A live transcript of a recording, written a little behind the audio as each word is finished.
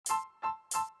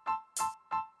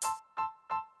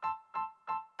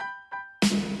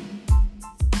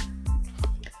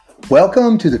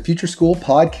Welcome to the Future School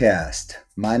Podcast.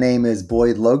 My name is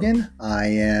Boyd Logan. I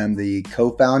am the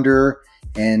co-founder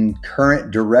and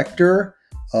current director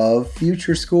of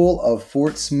Future School of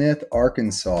Fort Smith,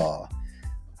 Arkansas.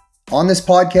 On this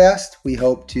podcast, we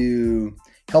hope to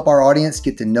help our audience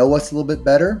get to know us a little bit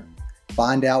better,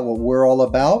 find out what we're all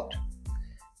about,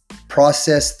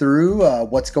 process through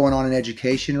what's going on in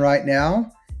education right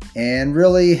now, and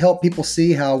really help people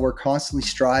see how we're constantly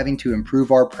striving to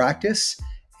improve our practice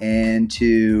and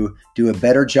to do a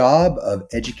better job of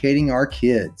educating our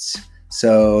kids.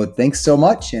 So thanks so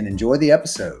much and enjoy the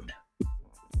episode.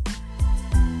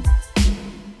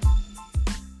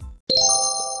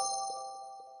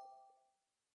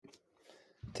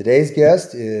 Today's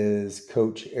guest is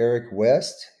Coach Eric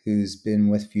West, who's been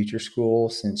with Future School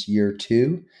since year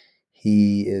 2.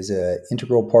 He is an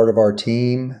integral part of our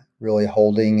team, really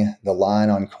holding the line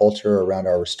on culture around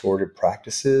our restorative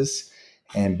practices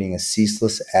and being a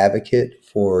ceaseless advocate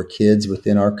for kids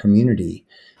within our community.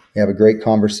 We have a great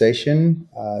conversation,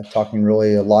 talking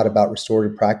really a lot about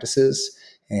restorative practices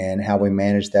and how we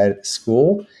manage that at the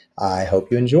school. I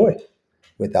hope you enjoy.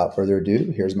 Without further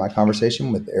ado, here's my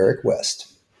conversation with Eric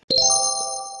West.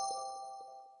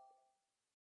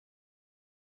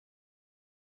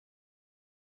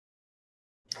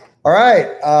 All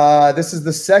right, this is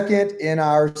the second in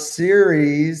our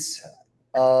series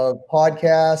of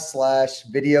podcast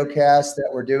 / videocast that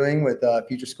we're doing with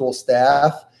Future School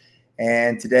staff.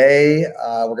 And today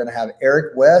we're going to have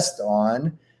Eric West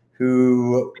on,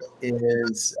 who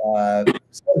is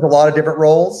serves a lot of different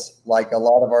roles, like a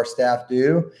lot of our staff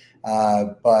do.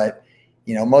 But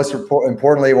most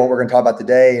importantly, what we're going to talk about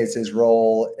today is his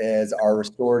role as our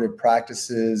restorative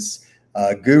practices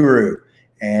guru.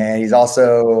 And he's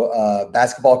also a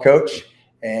basketball coach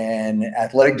and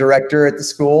athletic director at the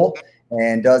school,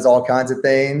 and does all kinds of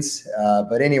things.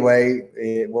 But anyway,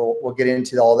 we'll get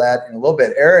into all that in a little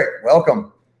bit. Eric,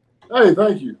 welcome. Hey,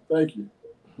 thank you. Thank you.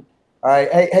 All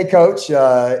right. Hey, Coach.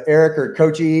 Eric, or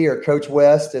Coach E, or Coach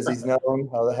West, as he's known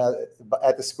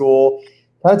at the school.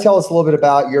 Kind of tell us a little bit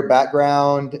about your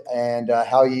background and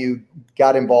how you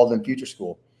got involved in Future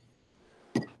School.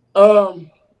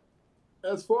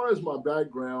 As far as my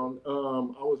background, I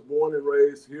was born and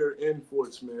raised here in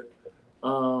Fort Smith,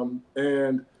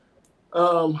 and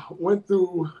went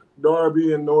through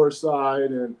Darby and Northside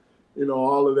and,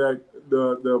 all of that,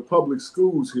 the public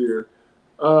schools here.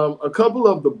 A couple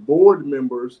of the board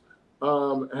members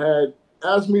had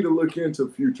asked me to look into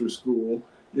Future School,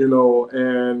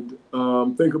 and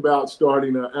think about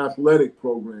starting an athletic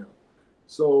program.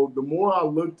 So the more I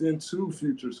looked into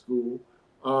Future School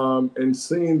and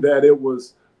seeing that it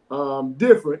was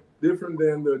different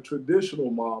than the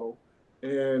traditional model,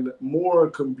 and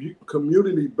more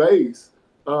community-based,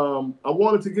 I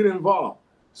wanted to get involved.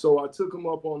 So I took them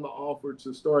up on the offer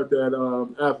to start that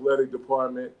athletic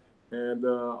department and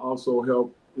also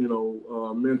help,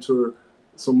 mentor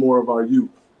some more of our youth.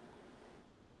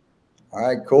 All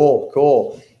right,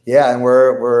 cool. Yeah, and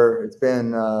it's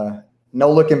been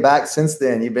no looking back since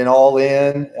then. You've been all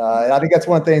in, and I think that's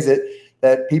one of the things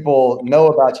that people know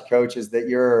about you, Coach, is that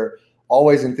you're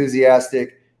always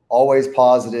enthusiastic, always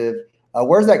positive.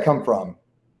 Where's that come from?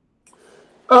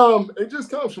 It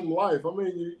just comes from life. I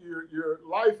mean, your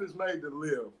life is made to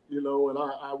live, and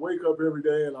I wake up every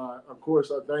day and I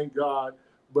thank God.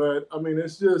 But I mean,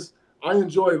 it's just, I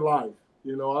enjoy life.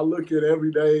 I look at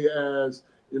every day as,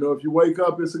 if you wake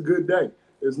up, it's a good day.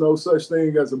 There's no such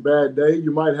thing as a bad day.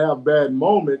 You might have bad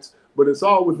moments, but it's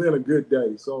all within a good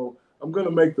day. So I'm going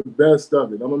to make the best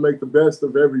of it. I'm going to make the best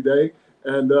of every day.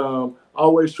 And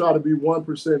always try to be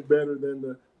 1% better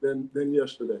than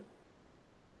yesterday.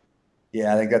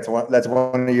 Yeah, I think that's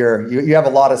one of you have a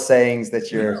lot of sayings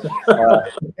that you're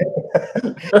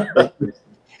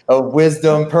of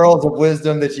wisdom, pearls of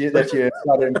wisdom that you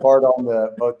try to impart on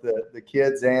both the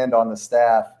kids and on the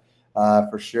staff,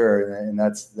 for sure. And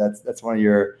that's one of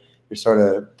your sort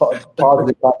of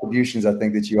positive contributions, I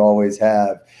think, that you always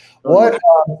have. What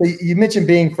so you mentioned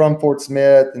being from Fort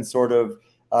Smith and sort of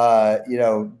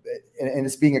and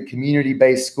it's being a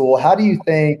community-based school. How do you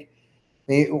think?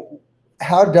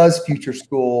 How does Future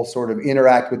School sort of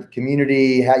interact with the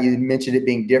community? How you mentioned it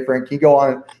being different. Can you go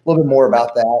on a little bit more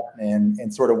about that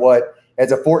and sort of what,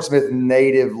 as a Fort Smith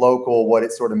native local, what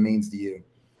it sort of means to you?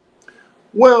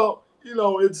 Well,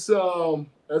 it's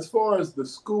as far as the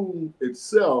school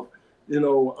itself,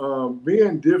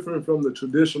 being different from the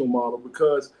traditional model,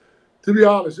 because to be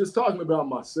honest, just talking about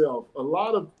myself, a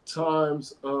lot of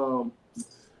times, and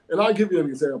I'll give you an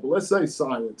example. Let's say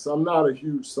science. I'm not a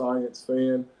huge science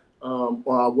fan.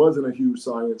 Or I wasn't a huge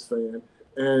science fan.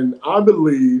 And I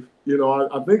believe,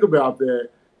 I think about that,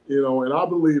 and I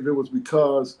believe it was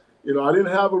because, I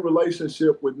didn't have a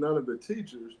relationship with none of the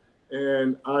teachers.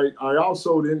 And I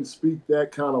also didn't speak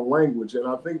that kind of language. And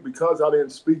I think because I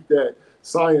didn't speak that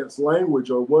science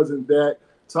language or wasn't that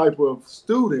type of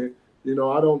student,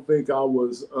 I don't think I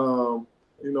was,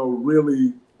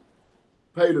 really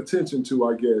paid attention to,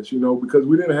 I guess, because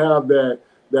we didn't have that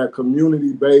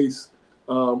community-based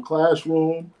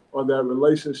classroom or that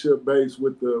relationship base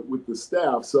with the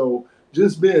staff. So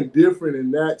just being different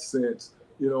in that sense,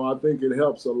 I think it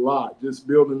helps a lot, just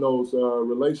building those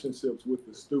relationships with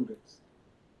the students.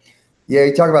 Yeah,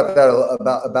 you talk about that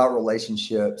about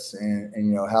relationships and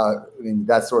how, I mean,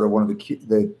 that's sort of one of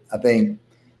the I think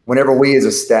whenever we as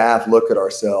a staff look at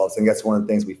ourselves, I think that's one of the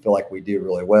things we feel like we do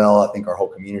really well. I think our whole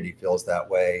community feels that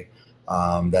way.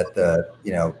 That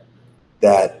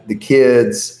that the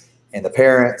kids and the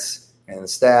parents and the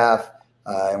staff,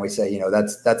 and we say,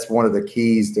 that's one of the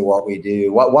keys to what we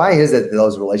do. Why is it that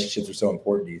those relationships are so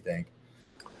important, do you think?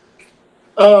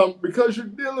 Because you're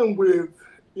dealing with,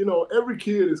 every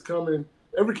kid is different,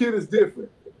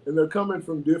 and they're coming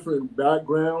from different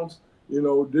backgrounds,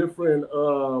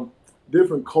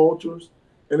 different cultures.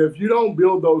 And if you don't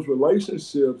build those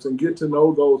relationships and get to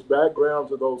know those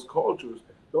backgrounds or those cultures,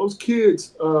 those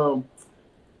kids,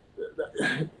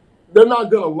 they're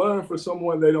not going to learn for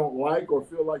someone they don't like or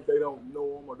feel like they don't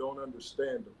know them or don't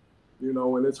understand them,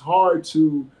 and it's hard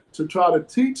to try to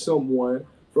teach someone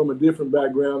from a different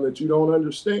background that you don't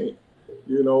understand.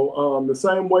 The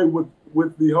same way with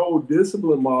the whole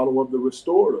discipline model of the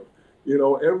restorative.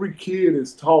 Every kid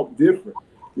is taught different.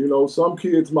 Some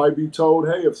kids might be told,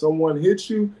 hey, if someone hits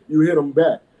you, you hit them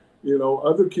back.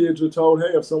 Other kids are told,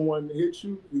 hey, if someone hits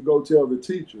you, you go tell the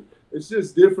teacher. It's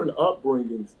just different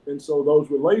upbringings. And so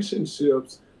those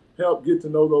relationships help get to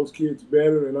know those kids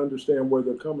better and understand where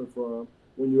they're coming from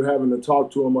when you're having to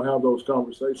talk to them or have those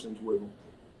conversations with them.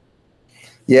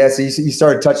 Yeah, so you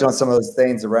started touching on some of those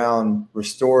things around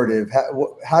restorative.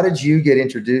 How did you get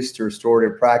introduced to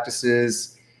restorative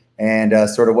practices, and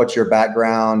sort of what's your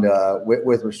background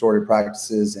with restorative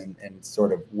practices, and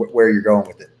sort of where you're going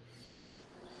with it?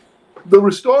 The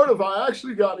restorative, I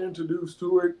actually got introduced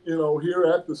to it, here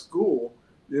at the school.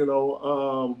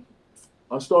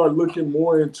 I started looking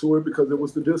more into it because it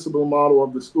was the discipline model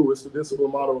of the school. It's the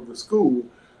discipline model of the school.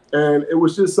 And it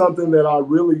was just something that I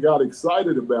really got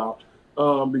excited about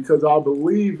because I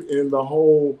believe in the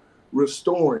whole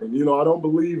restoring. I don't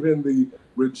believe in the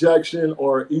rejection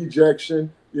or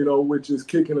ejection, which is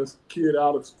kicking a kid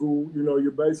out of school. You're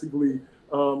basically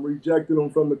rejecting them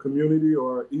from the community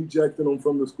or ejecting them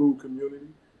from the school community.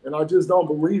 And I just don't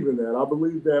believe in that. I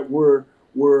believe that we're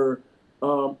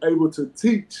able to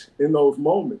teach in those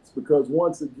moments because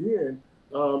once again,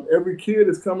 every kid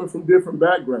is coming from different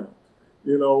backgrounds,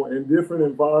 in different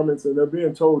environments, and they're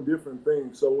being told different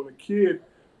things. So when a kid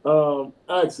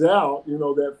acts out,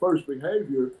 that first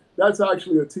behavior, that's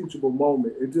actually a teachable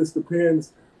moment. It just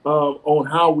depends on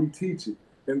how we teach it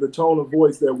and the tone of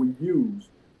voice that we use.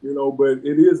 But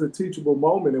it is a teachable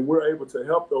moment, and we're able to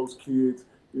help those kids,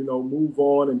 move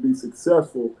on and be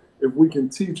successful if we can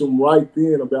teach them right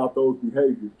then about those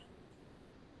behaviors.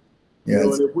 Yes.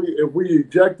 And if we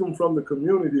eject them from the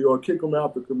community or kick them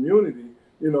out the community,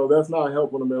 that's not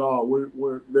helping them at all.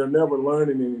 They're never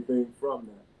learning anything from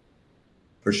that.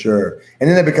 For sure. And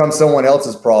then it becomes someone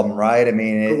else's problem, right? I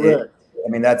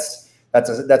mean, that's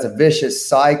a vicious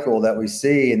cycle that we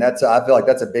see, and I feel like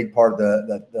that's a big part of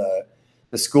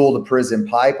the school to prison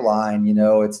pipeline.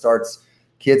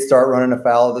 Kids start running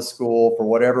afoul of the school for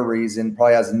whatever reason.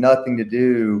 Probably has nothing to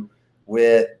do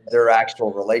with their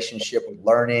actual relationship with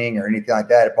learning or anything like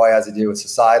that. It probably has to do with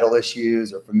societal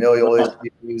issues or familial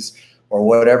issues or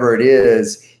whatever it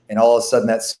is. And all of a sudden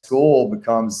that school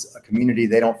becomes a community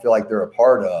they don't feel like they're a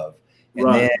part of.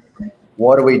 And then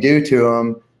what do we do to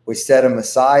them? We set them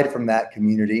aside from that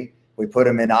community. We put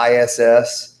them in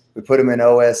ISS. We put them in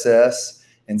OSS.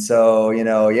 And so,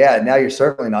 now you're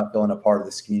certainly not feeling a part of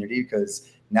this community because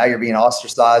now you're being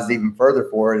ostracized even further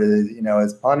for it,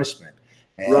 as punishment.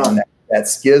 And that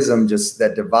schism,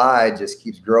 that divide just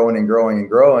keeps growing and growing and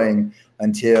growing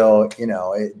until,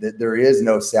 there is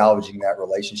no salvaging that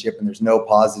relationship, and there's no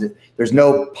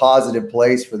positive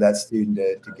place for that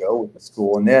student to go with the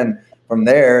school. And then from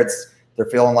there, they're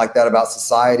feeling like that about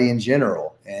society in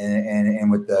general and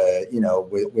with the,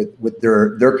 with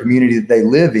their community that they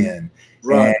live in.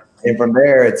 Right. And from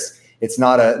there, it's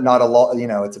not a law,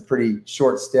 it's a pretty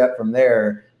short step from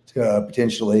there to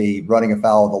potentially running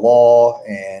afoul of the law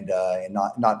and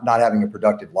not having a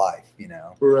productive life,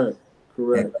 Correct.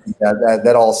 And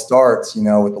that all starts, with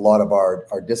a lot of our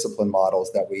discipline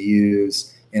models that we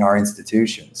use in our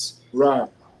institutions. Right.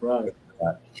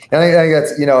 And I think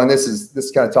that's, and this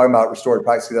is kind of talking about restorative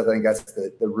practices. I think that's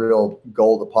the real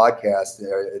goal of the podcast.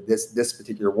 This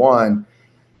particular one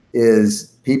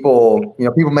is people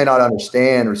may not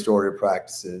understand restorative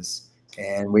practices.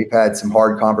 And we've had some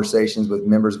hard conversations with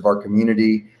members of our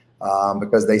community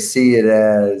because they see it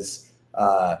as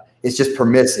it's just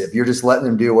permissive. You're just letting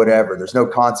them do whatever. There's no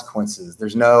consequences.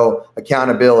 There's no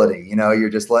accountability. You're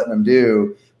just letting them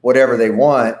do whatever they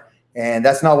want. And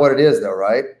that's not what it is, though,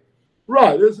 right?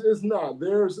 Right. It's not.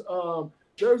 There's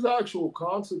actual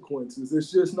consequences.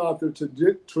 It's just not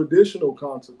the traditional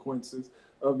consequences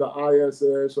of the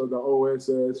ISS or the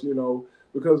OSS,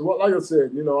 because like I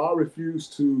said, I refuse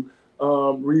to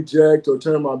reject or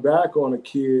turn my back on a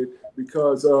kid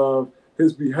because of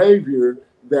his behavior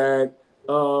that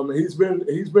he's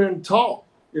been taught.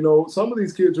 Some of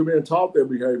these kids are being taught their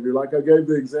behavior. Like I gave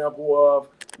the example of,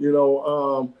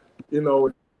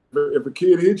 if a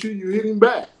kid hits you, you hit him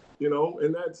back.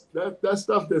 And that's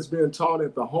stuff that's being taught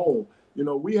at the home.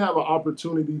 We have an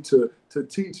opportunity to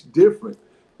teach different,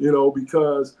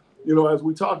 because, as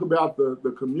we talk about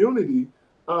the community,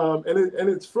 and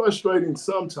it's frustrating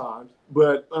sometimes,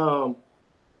 but our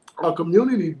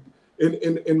community,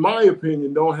 in my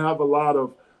opinion, don't have a lot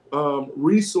of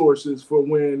resources for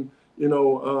when,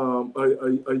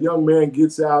 a young man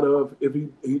gets out of, if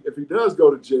he does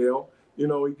go to jail, he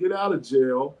get out of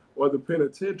jail or the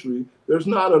penitentiary, there's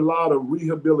not a lot of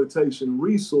rehabilitation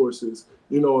resources,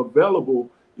 available,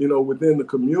 within the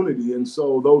community. And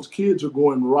so those kids are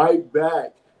going right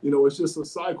back. It's just a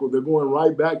cycle. They're going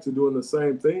right back to doing the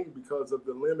same thing because of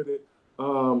the limited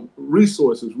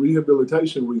resources,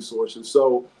 rehabilitation resources.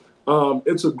 So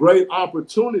it's a great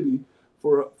opportunity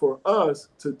for us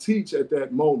to teach at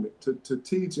that moment, to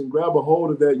teach and grab a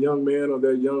hold of that young man or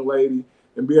that young lady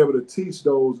and be able to teach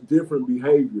those different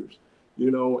behaviors.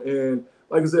 And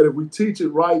like I said, if we teach it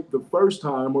right the first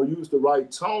time or use the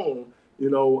right tone,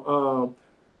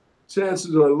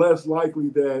 chances are less likely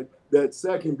that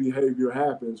second behavior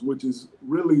happens, which is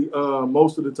really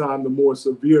most of the time the more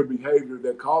severe behavior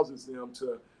that causes them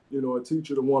to, a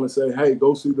teacher to want to say, hey,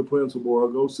 go see the principal or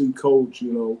go see coach,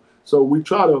 So we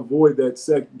try to avoid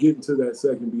that getting to that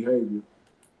second behavior.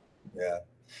 Yeah.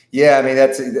 Yeah. I mean,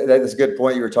 that's a good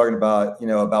point you were talking about,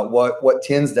 about what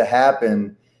tends to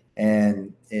happen.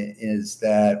 And is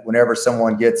that whenever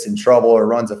someone gets in trouble or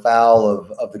runs afoul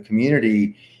of the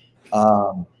community,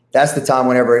 that's the time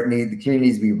whenever the community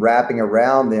needs to be wrapping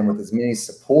around them with as many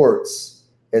supports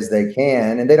as they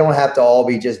can. And they don't have to all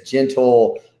be just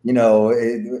gentle,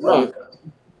 right.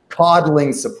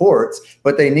 coddling supports,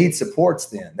 but they need supports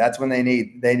then. That's when they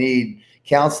need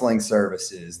counseling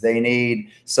services. They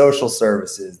need social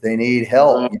services. They need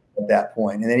help at that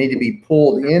point. And they need to be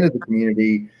pulled into the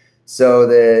community so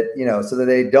that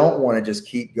they don't want to just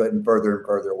keep getting further and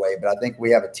further away. But I think we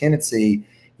have a tendency,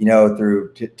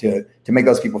 to make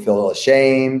those people feel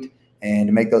ashamed and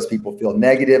to make those people feel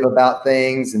negative about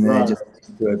things, and then just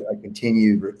to a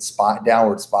continued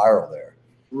downward spiral there.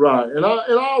 Right, and I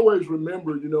always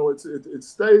remember, it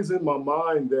stays in my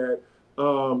mind that,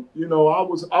 I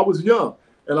was young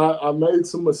and I made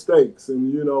some mistakes,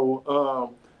 and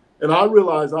and I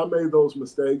realized I made those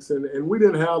mistakes, and we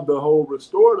didn't have the whole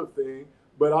restorative thing,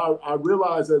 but I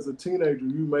realized as a teenager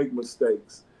you make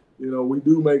mistakes. We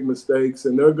do make mistakes,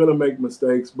 and they're going to make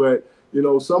mistakes, but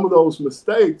some of those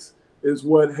mistakes is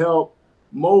what helped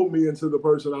mold me into the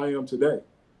person I am today.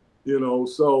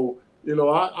 So.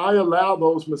 I allow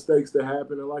those mistakes to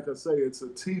happen. And like I say, it's a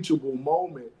teachable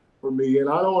moment for me. And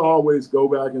I don't always go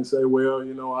back and say, well,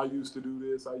 I used to do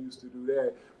this, I used to do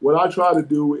that. What I try to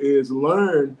do is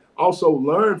learn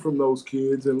from those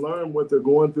kids and learn what they're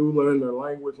going through, learn their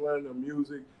language, learn their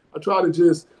music. I try to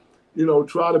just,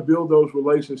 try to build those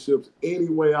relationships any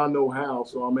way I know how,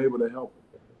 so I'm able to help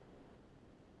them.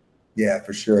 Yeah,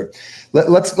 for sure.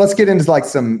 Let's get into like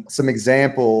some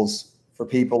examples for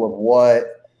people of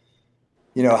what,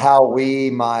 how we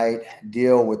might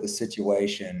deal with the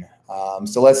situation.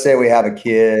 So let's say we have a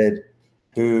kid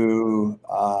who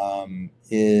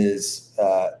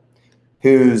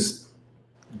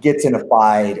gets in a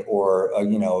fight or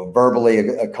verbally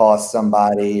accosts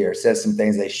somebody or says some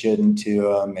things they shouldn't to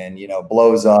them, and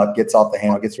blows up, gets off the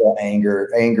handle, gets real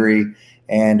angry,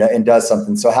 and does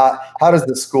something. So how does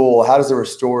the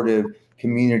restorative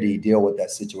community deal with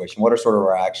that situation? What are sort of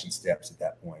our action steps at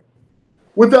that point?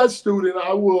 With that student,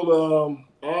 I will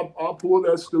I'll pull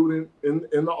that student in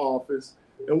the office,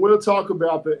 and we'll talk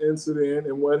about the incident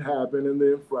and what happened and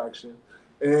the infraction.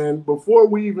 And before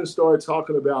we even start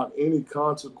talking about any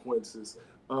consequences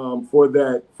for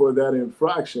that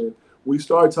infraction, we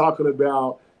start talking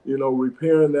about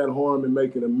repairing that harm and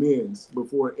making amends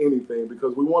before anything,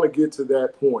 because we want to get to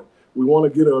that point. We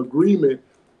want to get an agreement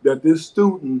that this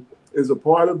student is a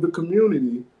part of the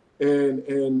community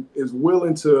and is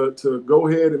willing to go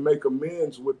ahead and make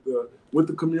amends with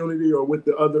the community or with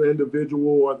the other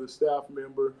individual or the staff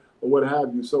member or what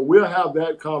have you. So we'll have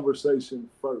that conversation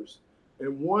first.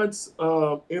 And once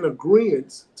in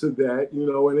agreement to that,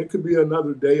 and it could be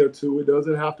another day or two, it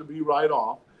doesn't have to be right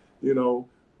off,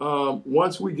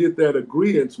 once we get that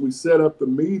agreement, we set up the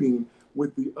meeting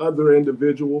with the other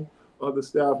individual or the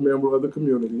staff member of the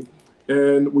community,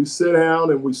 and we sit down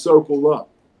and we circle up,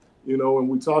 and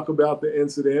we talk about the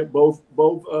incident. Both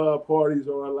parties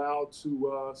are allowed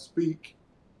to speak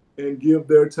and give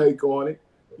their take on it,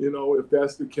 if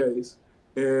that's the case.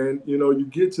 And, you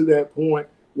get to that point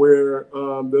where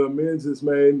the amends is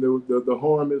made, the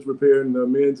harm is repaired, and the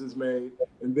amends is made.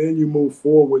 And then you move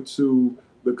forward to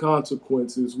the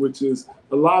consequences, which is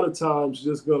a lot of times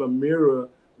just going to mirror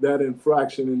that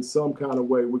infraction in some kind of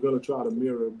way. We're going to try to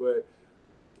mirror, but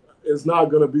it's not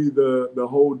going to be the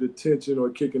whole detention or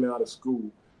kicking out of school.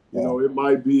 It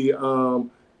might be,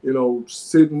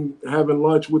 sitting, having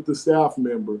lunch with the staff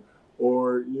member,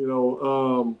 or,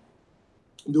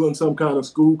 doing some kind of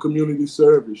school community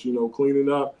service,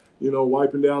 cleaning up,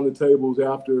 wiping down the tables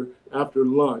after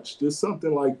lunch, just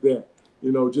something like that,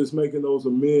 just making those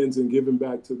amends and giving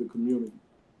back to the community.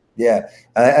 Yeah.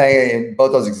 And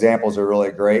both those examples are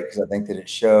really great, because I think that it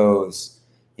shows,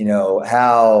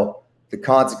 how the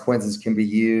consequences can be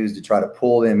used to try to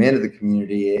pull them into the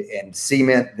community and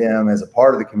cement them as a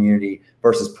part of the community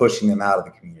versus pushing them out of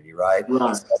the community. Right.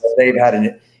 Right. So if they've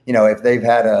had if they've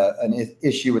had an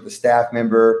issue with the staff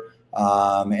member,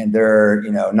 and they're,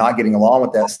 not getting along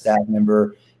with that staff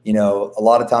member, a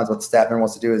lot of times what the staff member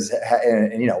wants to do is,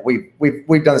 and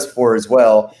we've done this before as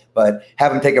well, but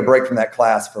have them take a break from that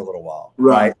class for a little while.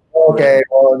 Right. Okay.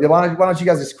 Well, why don't you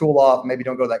guys just cool off? Maybe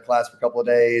don't go to that class for a couple of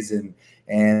days,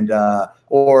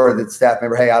 or the staff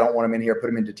member, hey, I don't want them in here, put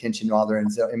them in detention while they're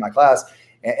in my class.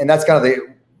 And that's kind of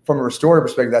from a restorative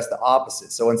perspective, that's the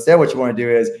opposite. So instead, what you want to do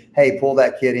is, hey, pull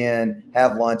that kid in,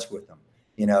 have lunch with them,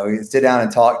 sit down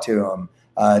and talk to them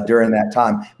during that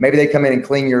time. Maybe they come in and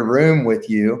clean your room with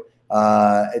you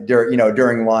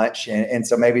during lunch. And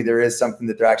so maybe there is something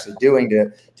that they're actually doing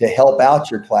to help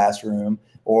out your classroom,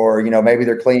 or, maybe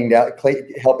they're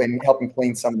helping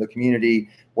clean some of the community,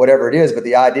 whatever it is. But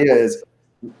the idea is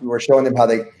we're showing them how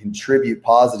they contribute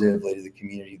positively to the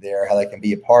community there, how they can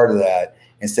be a part of that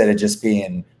instead of just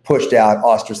being pushed out,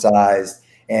 ostracized,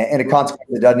 and a consequence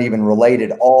that doesn't even relate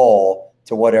at all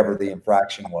to whatever the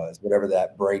infraction was, whatever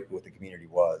that break with the community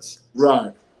was.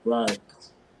 Right.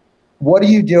 What do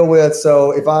you deal with?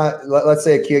 So if let's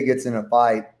say a kid gets in a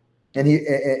fight and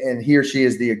he or she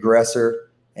is the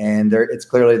aggressor, and it's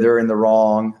clearly they're in the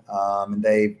wrong, and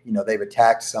they've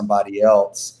attacked somebody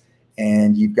else,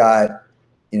 and you've got,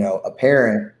 a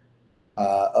parent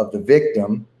of the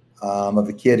victim, of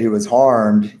the kid who was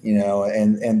harmed,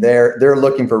 and they're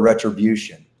looking for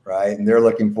retribution, right? And they're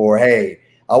looking for, hey,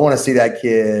 I want to see that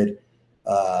kid,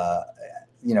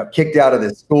 kicked out of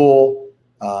this school.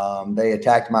 They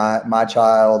attacked my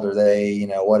child, or they,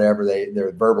 whatever,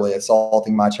 they're verbally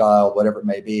assaulting my child, whatever it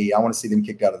may be. I want to see them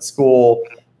kicked out of the school,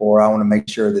 or I want to make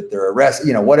sure that they're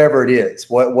arrested, whatever it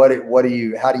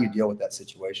how do you deal with that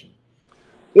situation?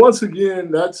 Once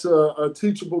again, that's a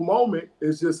teachable moment.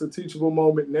 It's just a teachable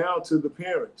moment now to the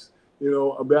parents,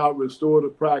 about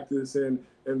restorative practice and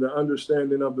the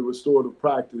understanding of the restorative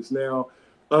practice. Now,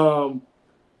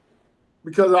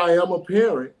 because I am a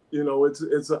parent,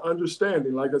 it's an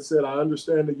understanding. Like I said, I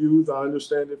understand the youth. I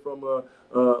understand it from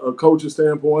a coach's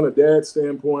standpoint, a dad's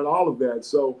standpoint, all of that.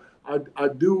 So I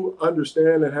do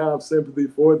understand and have sympathy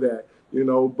for that,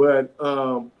 but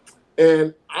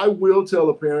and I will tell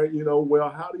a parent, well,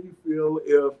 how do you feel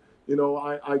if,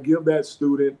 I give that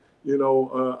student,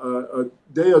 a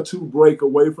day or two break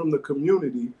away from the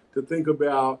community to think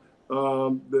about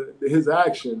his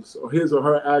actions, or his or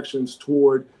her actions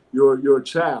toward your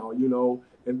child,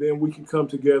 and then we can come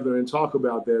together and talk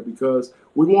about that, because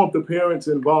we want the parents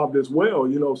involved as well.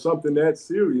 Something that's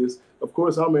serious, of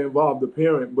course, I'm going to involve the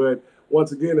parent, but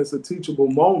once again, it's a teachable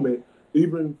moment,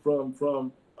 even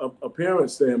from a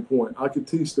parent standpoint. I could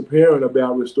teach the parent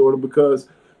about restorative, because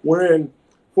we're in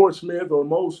Fort Smith, or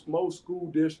most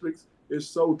school districts, is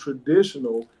so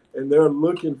traditional, and they're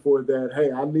looking for that.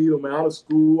 Hey, I need them out of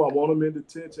school. I want them in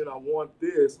detention. I want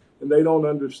this. And they don't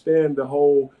understand the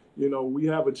whole, we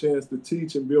have a chance to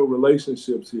teach and build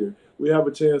relationships here. We have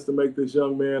a chance to make this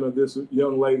young man or this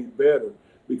young lady better.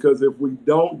 Because if we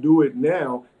don't do it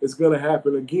now, it's going to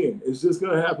happen again. It's just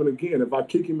going to happen again. If I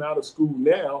kick him out of school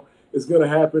now, is going to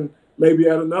happen maybe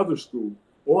at another school.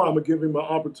 Or I'm going to give him an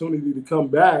opportunity to come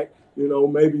back,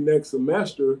 maybe next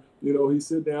semester. He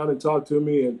sit down and talk to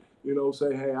me and,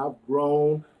 say, hey, I've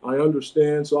grown, I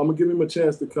understand. So I'm going to give him a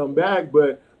chance to come back.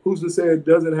 But who's to say it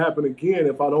doesn't happen again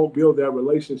if I don't build that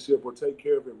relationship or take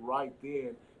care of it right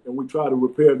then, and we try to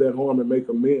repair that harm and make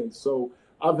amends. So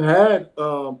I've had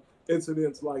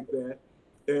incidents like that,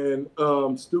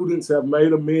 and students have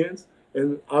made amends,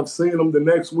 and I've seen them the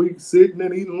next week sitting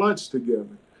and eating lunch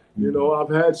together. I've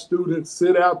had students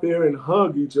sit out there and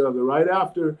hug each other right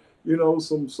after,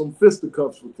 some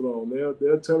fisticuffs were thrown.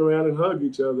 They'll turn around and hug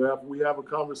each other after we have a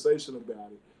conversation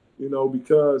about it,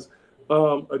 because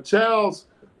a child's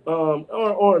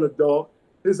or an adult,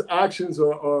 his actions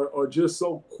are just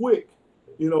so quick.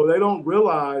 They don't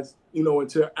realize,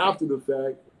 until after the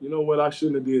fact, what, I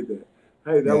shouldn't have did that.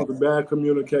 Hey, that was a bad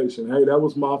communication. Hey, that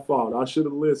was my fault. I should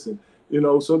have listened.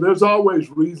 So there's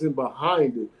always reason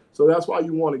behind it. So that's why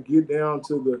you want to get down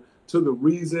to the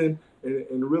reason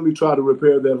and really try to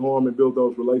repair that harm and build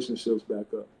those relationships back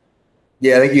up.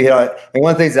 Yeah, I think you hit on it. And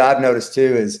one of the things that I've noticed too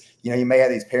is, you may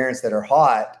have these parents that are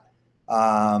hot,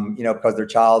 because their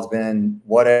child's been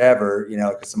whatever,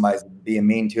 because somebody's being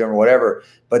mean to them or whatever.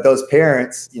 But those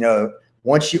parents,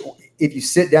 if you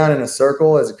sit down in a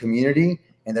circle as a community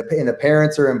and the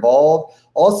parents are involved,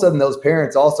 all of a sudden those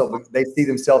parents also, they see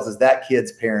themselves as that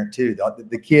kid's parent too,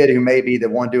 the kid who may be the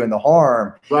one doing the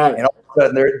harm. Right. And all of a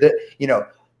sudden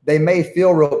they may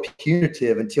feel real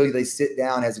punitive until they sit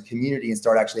down as a community and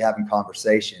start actually having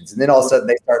conversations. And then all of a sudden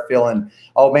they start feeling,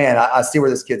 oh man, I see where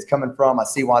this kid's coming from. I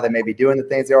see why they may be doing the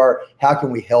things they are. How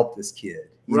can we help this kid?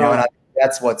 And I think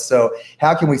that's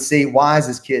how can we see, why is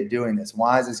this kid doing this?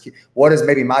 What has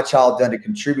maybe my child done to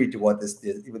contribute to what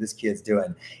this kid's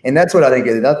doing? And that's what I think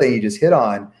is another thing you just hit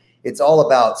on. It's all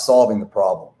about solving the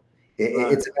problem.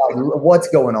 It's about what's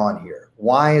going on here.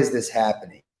 Why is this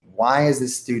happening? Why is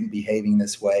this student behaving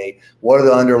this way? What are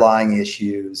the underlying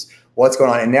issues? What's going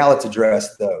on? And now let's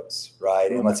address those, right?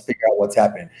 And let's figure out what's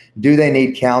happening. Do they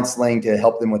need counseling to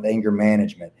help them with anger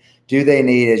management? Do they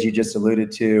need, as you just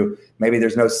alluded to, maybe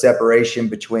there's no separation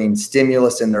between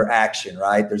stimulus and their action,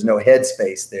 right? There's no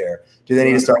headspace there. Do they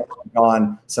need to start working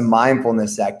on some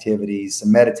mindfulness activities,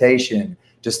 some meditation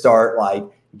to start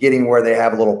getting where they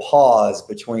have a little pause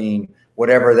between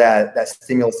whatever that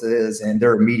stimulus is and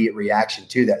their immediate reaction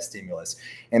to that stimulus?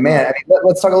 And man,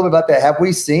 let's talk a little bit about that. Have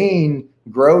we seen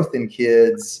growth in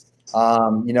kids,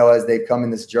 as they've come in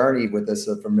this journey with us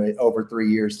from over 3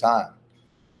 years' time?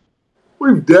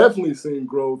 We've definitely seen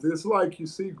growth. It's like you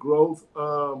see growth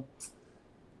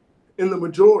in the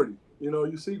majority.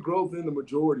 You see growth in the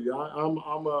majority.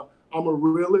 I'm a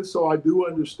realist, so I do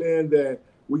understand that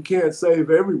we can't save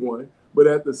everyone, but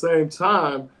at the same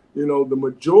time, the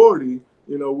majority,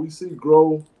 we see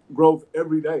growth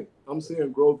every day. I'm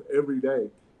seeing growth every day,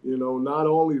 not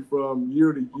only from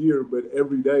year to year, but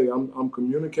every day. I'm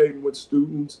communicating with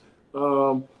students,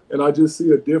 and I just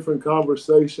see a different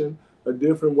conversation, a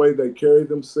different way they carry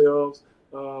themselves.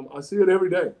 I see it every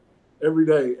day.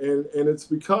 And it's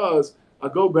because I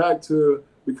go back to,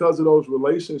 because of those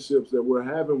relationships that we're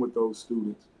having with those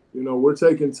students. We're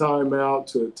taking time out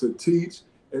to teach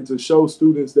and to show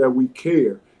students that we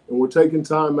care. And we're taking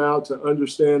time out to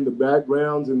understand the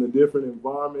backgrounds and the different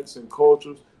environments and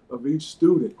cultures of each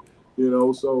student.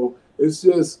 So it's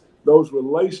just those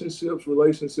relationships,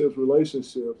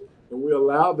 and we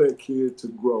allow that kid to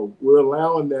grow. We're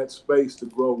allowing that space to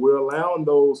grow. We're allowing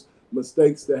those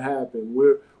mistakes to happen.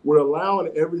 We're allowing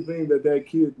everything that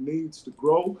kid needs to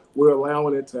grow. We're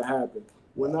allowing it to happen.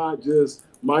 We're not just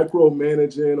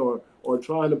micromanaging or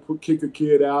trying to kick a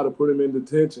kid out or put him in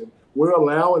detention. We're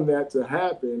allowing that to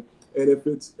happen. And if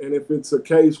it's a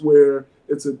case where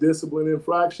it's a discipline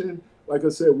infraction, like I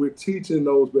said, we're teaching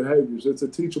those behaviors. It's a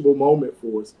teachable moment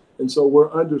for us. And so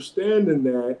we're understanding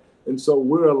that. And so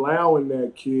we're allowing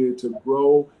that kid to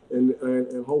grow and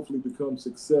hopefully become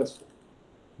successful.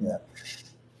 Yeah.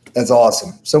 That's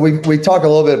awesome. So we talk a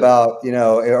little bit about,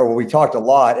 or we talked a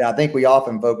lot, and I think we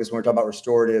often focus when we're talking about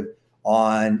restorative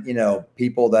on,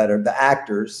 people that are the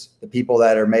actors, the people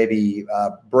that are maybe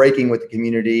breaking with the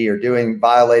community or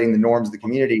violating the norms of the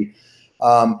community.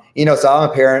 So I'm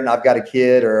a parent and I've got a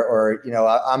kid or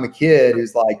I'm a kid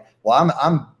who's like, well,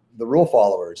 I'm the rule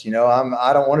followers,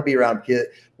 I don't want to be around kids.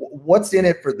 What's in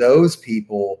it for those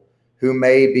people who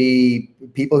may be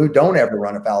people who don't ever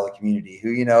run afoul of the community,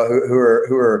 who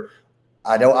are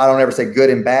I don't ever say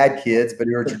good and bad kids, but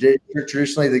who are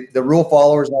traditionally the rule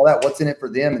followers and all that? What's in it for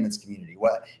them in this community?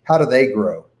 How do they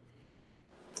grow?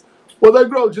 Well, they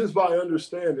grow just by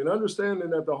understanding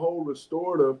that the whole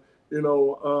restorative,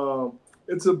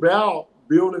 it's about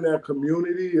building that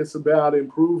community. It's about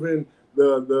improving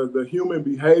the human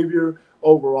behavior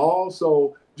overall.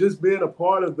 So just being a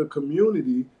part of the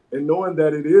community and knowing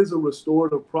that it is a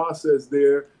restorative process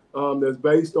there, that's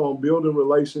based on building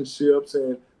relationships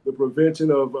and the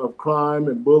prevention of crime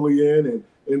and bullying and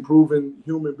improving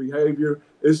human behavior.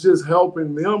 It's just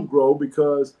helping them grow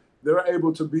because they're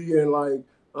able to be in, like,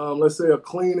 let's say, a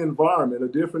clean environment, a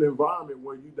different environment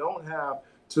where you don't have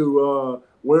to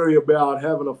worry about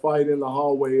having a fight in the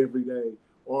hallway every day,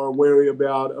 or worry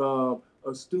about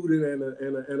a student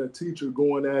and a teacher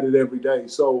going at it every day.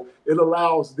 So it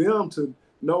allows them to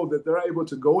know that they're able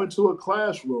to go into a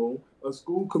classroom, a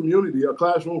school community, a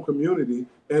classroom community,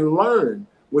 and learn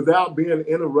without being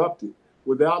interrupted,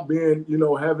 without being,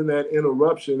 having that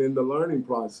interruption in the learning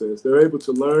process. They're able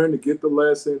to learn, to get the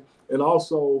lesson, and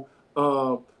also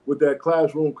with that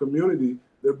classroom community,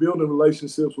 they're building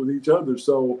relationships with each other.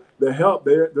 So they're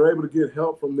able to get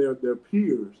help from their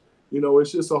peers.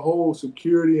 It's just a whole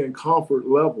security and comfort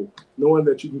level, knowing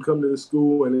that you can come to the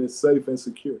school and it's safe and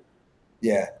secure.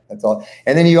 Yeah, that's all.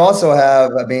 And then you also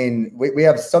have, we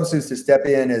have substitutes to step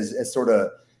in as sort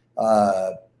of,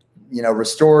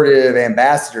 restorative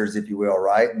ambassadors, if you will,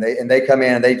 right? And they come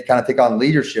in and they kind of take on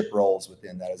leadership roles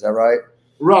within that. Is that right?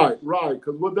 Right.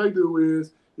 Because what they do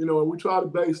is, and we try to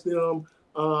base them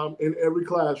in every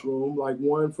classroom, like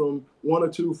one or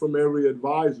two from every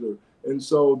advisor. And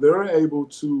so they're able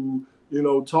to,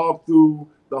 talk through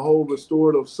the whole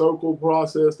restorative circle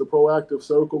process, the proactive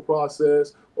circle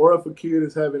process, or if a kid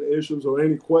is having issues or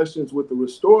any questions with the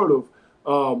restorative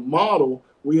model,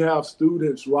 we have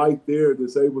students right there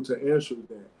that's able to answer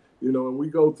that. And we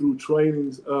go through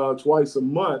trainings twice a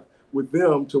month with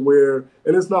them to where,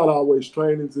 and it's not always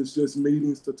trainings, it's just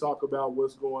meetings to talk about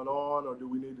what's going on or do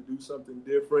we need to do something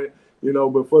different,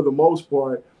 but for the most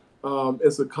part,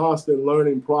 it's a constant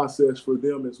learning process for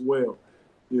them as well.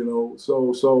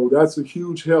 So that's a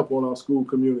huge help on our school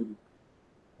community.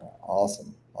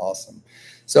 Awesome.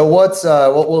 So what's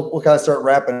we'll kind of start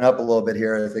wrapping up a little bit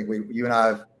here. I think you and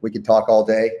I could talk all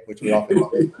day, which we often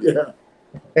do. Yeah.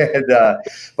 And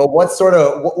but what's some of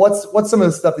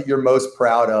the stuff that you're most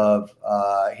proud of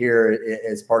here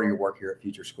as part of your work here at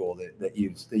Future School that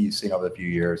you've seen over the few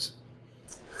years?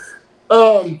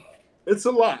 It's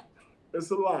a lot.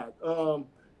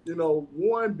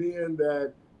 One being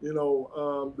that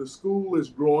the school is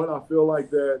growing. I feel like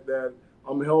that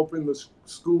I'm helping the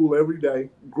school every day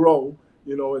grow.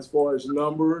 As far as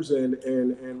numbers and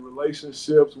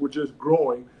relationships, we're just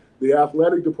growing. The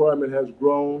athletic department has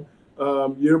grown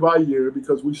year by year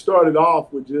because we started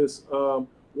off with just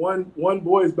one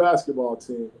boys basketball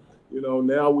team.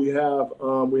 Now we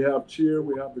have cheer,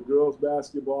 we have the girls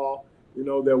basketball,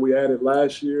 that we added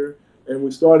last year, and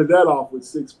we started that off with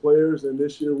 6 players, and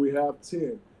this year we have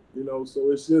 10.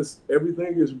 So it's just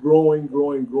everything is growing.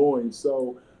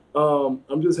 So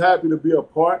I'm just happy to be a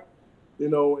part,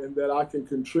 and that I can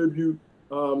contribute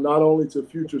not only to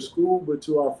Future School but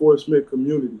to our Fort Smith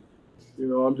community.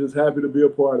 I'm just happy to be a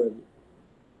part of it.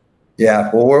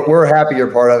 Yeah, well, we're happy you're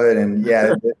part of it, and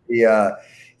yeah,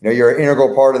 you're an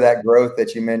integral part of that growth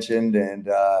that you mentioned, and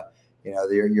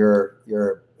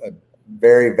you're a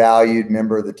very valued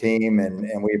member of the team,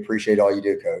 and we appreciate all you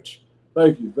do, Coach.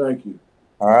 Thank you.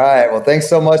 All right, well, thanks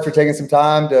so much for taking some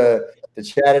time to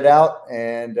chat it out,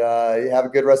 and have a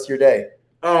good rest of your day.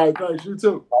 All right, thanks. You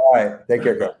too. All right, take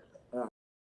care, Coach.